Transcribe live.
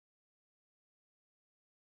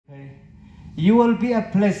You will be a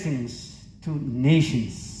blessing to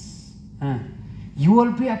nations. You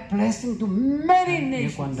will be a blessing to many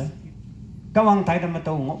nations. Các ông thấy mà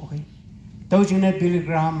tàu ngộ cái tàu chính là Billy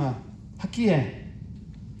Graham hakia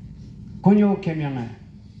kunyo kemyang à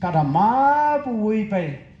kada ma bui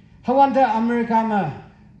pe hawan da America mà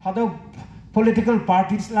hado political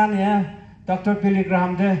parties lan ya Dr. Billy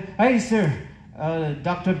Graham de hey sir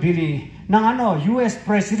Dr. Billy nang ano US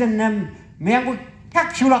president nem meyang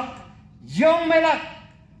kak chulak yong melak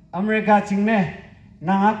America chính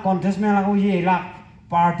nang contest me la ko ye lak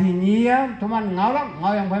party nia tuman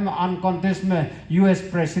ngau yang phai ma uncontest me US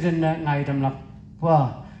president ngai tam lak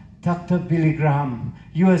wa Dr. Billy Graham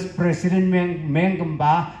US president meng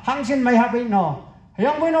gamba hangsin mai ha bai no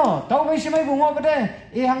yang bai no tau bai simai bungo bade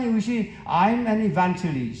e hang you see I'm an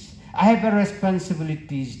evangelist. I have a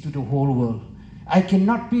responsibilities to the whole world. I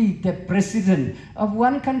cannot be the president of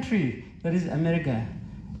one country, that is America.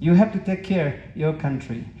 You have to take care your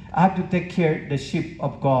country. I have to take care the sheep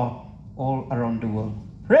of God all around the world.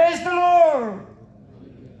 Praise the Lord.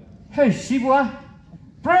 Hey, Shibwa.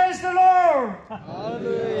 Praise the Lord.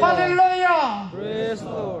 Hallelujah. Hallelujah. Praise the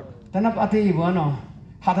Lord. Tanap ati ibu ano.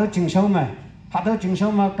 Hado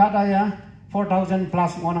jingshaw ma kada ya 4,000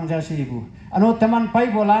 plus ngonang jasi ibu. Ano teman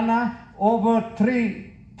pai bolana over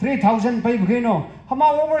 3,000 pai bugino. Hama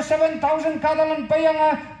over 7,000 kadalan pai yang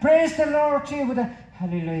praise the Lord ibu.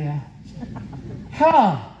 Hallelujah.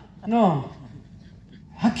 Ha. No.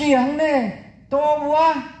 Haki yang ne to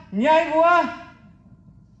bua nyai bua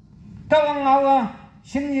tawang awa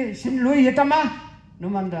sin lui yetama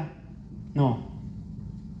numanda no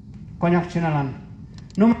konyak chinalan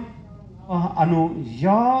num anu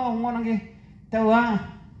ya ngonang ge tawa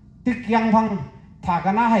tik yang phang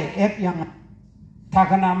thakana hai ep yang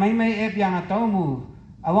thakana mai ep yang atamu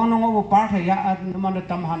awang nongo par hai ya numanda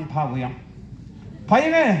tamhan phaw yang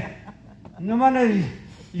phai me numanda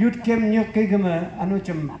youth kem nyok ke gama anu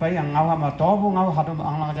chem pai ang ngaw ma to bu ngaw hadu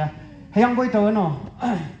ang lang ja hayang boi to no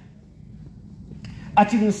a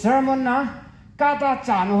ching sermon na kata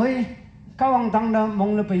chan hoi kawang dang na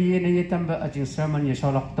mong na pai ne ye tam ba a ching sermon ye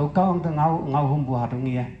solok to kawang ta ngaw hum bu hadu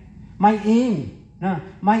ngia my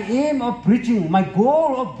aim of preaching, my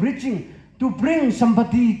goal of preaching to bring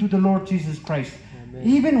somebody to the Lord Jesus Christ. Amen.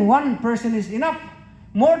 Even one person is enough,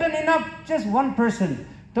 more than enough, just one person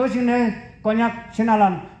to chine konyak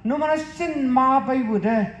sinalan numana sin ma pai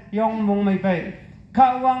bude yong mong mai pai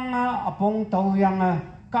kawang apong tau yang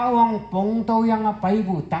kawang pong tau yang pai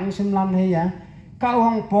bu tang simlan he ya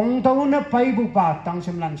kawang pong tau na pai bu pa tang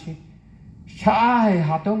simlan si sai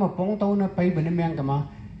ha to ma pong tau na pai bu ne meng ka ma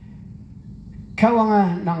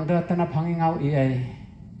kawang nang da tanap hangi ngau i ai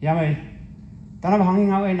ya mai tanap hangi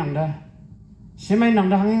ngau ai nang da simai nang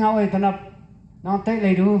da hangi ngau ai tanap nang tai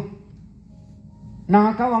lai du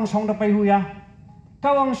nang kawang song da pai hu ya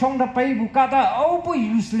kawang song da pai bu ka da au bu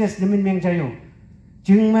useless de min meng chayo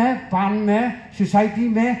jing me pan me society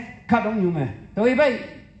me ka dong yu me toi bai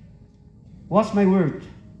what's my word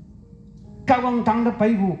kawang tang da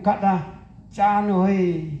pai bu ka da cha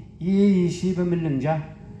noi yi si ba min leng ja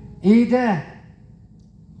i de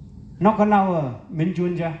no ka naw min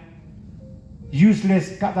chun ja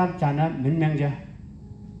useless ka da cha na min meng ja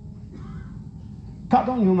ka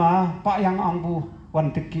dong yu ma pa yang ang bu wan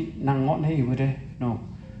tiki nang ngot nei bu de no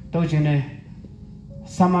to chin ne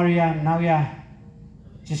Samaria now ya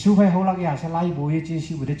Jisu phai ho lak ya sa lai bu ye chi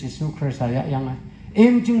si bu de Jisu Christ ya yang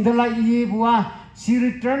em jing de lai ye bua she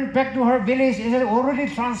returned back to her village as an already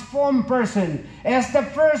transformed person as the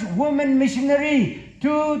first woman missionary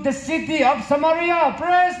to the city of Samaria.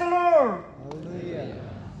 Praise the Lord. Hallelujah.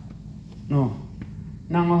 No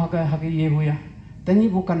nang ha ka ye bu ya tani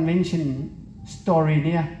bu convention story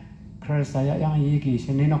nia Christ ya yang ye ki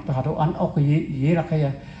se ne nok ta do an ok ye ra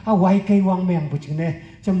kaya a wai kai wang meng bu ching ne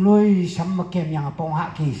cham loi sam ma kem yang pong ha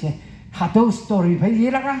ki se ha do story phai ye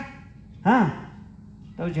ra ka ha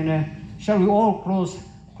to ching ne shall we all close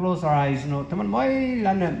our eyes no taman moi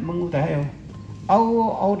lan ne mung ta heo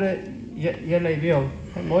au de ye lai bio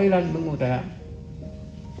moi lan mung ta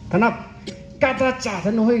tanap kata cha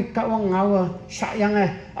than hoi ka wang ngau sa yang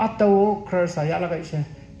a to Christ ya la kai se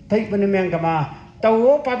tai ban meng ka ma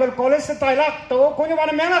tàu Bible College sa tay lak tàu ko nyo ba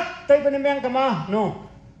na mengak tay ba na meng kama no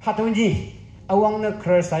hatu ni awang na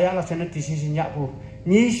Christ saya la sana decision ya po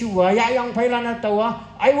ni suwa ya yang phailan na tawa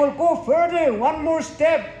I will go further one more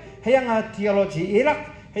step hayang theology ilak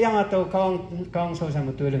hayang taw kang so sa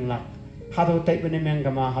mutu leng lak hatu tay ba na meng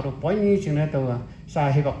kama hatu point ni china tawa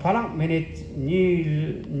sa hibak phalang minute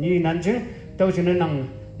ni nanjing taw china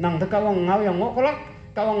nang ta kawang ngau yang ngokolak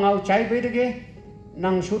kawang ngau chai be de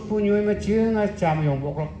nang shoot pu nyoi ma chiang a cham yong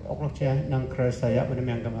ok che nang Christ ya bên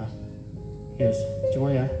miang kama yes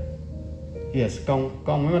cuma ya yes kong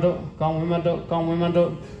we ma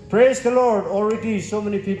do praise the Lord already so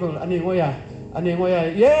many people ani ngoya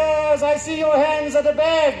yes I see your hands at the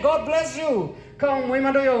back God bless you kong we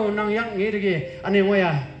ma do yo nang yang ngi de ani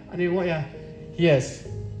ngoya yes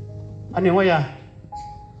ani ngoya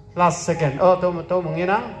last second to mong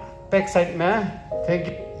nang back side ma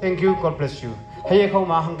thank you God bless you hay không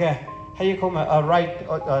mà hăng kè hay không mà right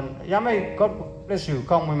ya mai God bless you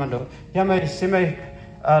kong we ma do ya mai simai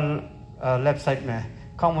left side mà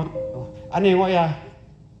không ani ngoya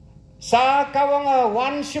sa kawang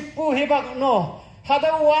one shipu hibak no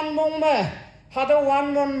hada one mong ma hada one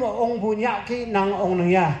mon ong bunya ki nang ong nang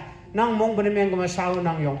ya nang mong bani meng ma sao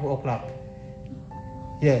nang yong pu oklak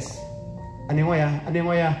yes ani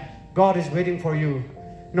ngoya God is waiting for you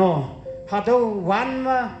no hada one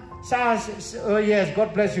ma sa yes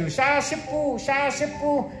God bless you sa shipu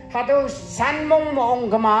hada san mong mo ong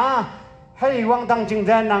kama hay wang tang ching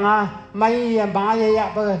ra nang mai ba ya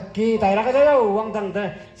ba ki tai ra ka jayo wang tang ta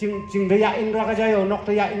ching de ya in ra ka jayo nok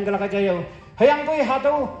te ya in ra ka jayo hayang pui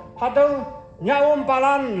hado nyaom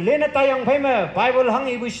palan lena tayang phai ma Bible hang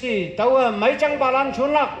i busi taw mai chang palan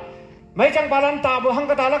chunlak mai chang palan ta bu hang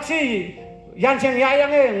ka talak si yan cheng ya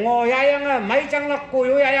yang e ngo ya yang mai chang lak ko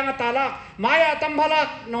yo ya yang talak maya tam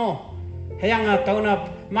balak no hayang taw na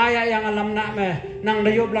maya yang lam na me nang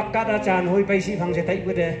de yob lak ka da chan hoi pai si phang se tai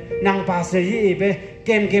bu de nang pa se yi be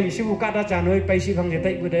kem si bu ka da chan hoi pai si phang se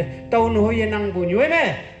tai bu de taw no hoi nang bu nyoi me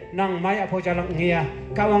nang maya pho cha lak ngia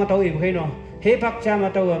ka wang taw i bu no he bak cha ma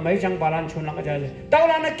taw mai chang balan chun lak ja taw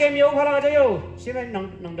la na kem yo phala ja yo si me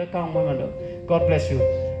nang de kang ma do God bless you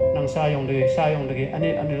nang sa yong de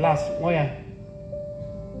ani last ngoya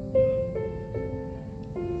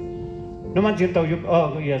no man jin taw yup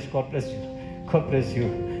oh yes God bless you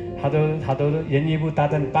hado yenyibu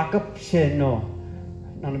tadan backup she no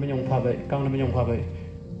nang na nyong pha bai kang na nyong pha bai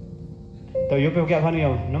to yup pe kya phani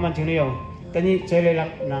yo no man chini yo tani chele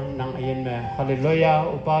lak nang ayen me hallelujah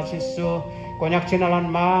upa sisu konyak chinalan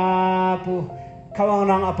ma pu khawang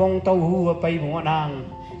nang apong tau hu pai bu nang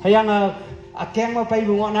hayang akeng ma pai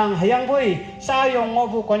bu nang hayang boi sa yong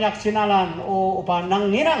ngobu konyak chinalan o upa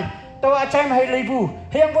nang nginang to achai mai leibu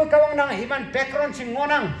hayang boi kawang nang iman background sing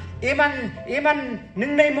ngonang iman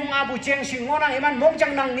ning nei mong abu cheng sing ngonang iman mong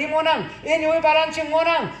chang nang ni ngonang inyoi balan sing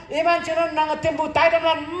ngonang iman chinon nang tembu taidam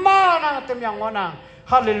lan ma nang tem yang ngonang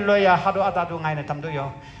hallelujah hado atadu ngai na tamdu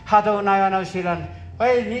yo hado na na silan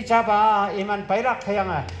oi ni chaba iman pairak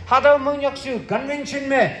hayanga hado MONYAKSHU convention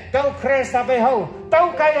me tau Christ abe ho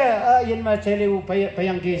tau kaya yin ma chelu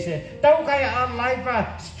payang ki se tau kaya a life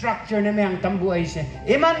structure ne yang tambu ai se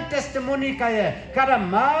iman testimony kaya kada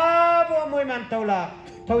ma bo moi man taula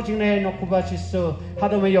tau jing ne no kuba chiso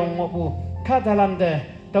hado me yong bu kadalande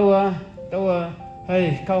tawa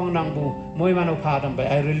hey kaung nang bu moi man opadam by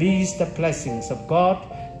I release the blessings of God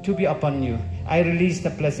to be upon you. I release the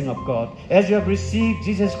blessing of God as you have received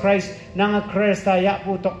Jesus Christ nang Christa ya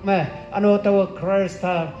pu tok me ano tawa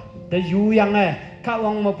Christa the yu yang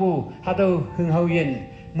kawang mo pu hado hung hau yin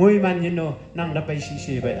moi man no nang da pai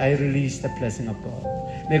si by I release the blessing of God.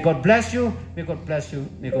 May God bless you. May God bless you.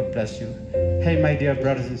 May God bless you. Hey my dear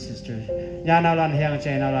brothers and sisters, nhà nào lan hang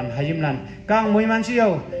chai nào lan hayim lan kang moi man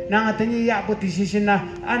siyo nang atini ya pu decision na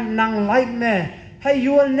an nang life me hey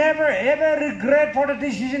you will never ever regret for the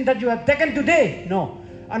decision that you have taken today no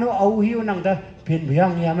ano au hiu nang da pin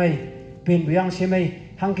buyang ya mai pin buyang se mai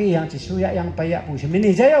hang ki yang chi su ya yang pa ya pu se min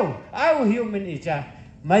ni jayo au hiu min i cha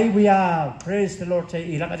mai buya praise the Lord chai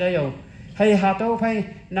i lak jayo hey ha to phai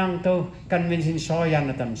nang to convincing so yan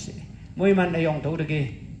na tam si moi man ayong to de ki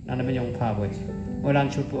nang na yong pha boy moi lan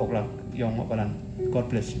chut pu ok lak yong mo balan God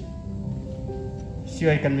bless you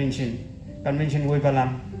sioi convention voi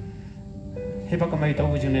balan he pa kamay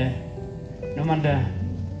tau jene no manda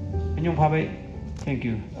nyong pha bai thank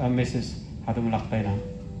you Mrs. Hatum lak pai na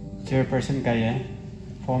chairperson kaya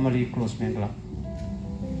formally close men lak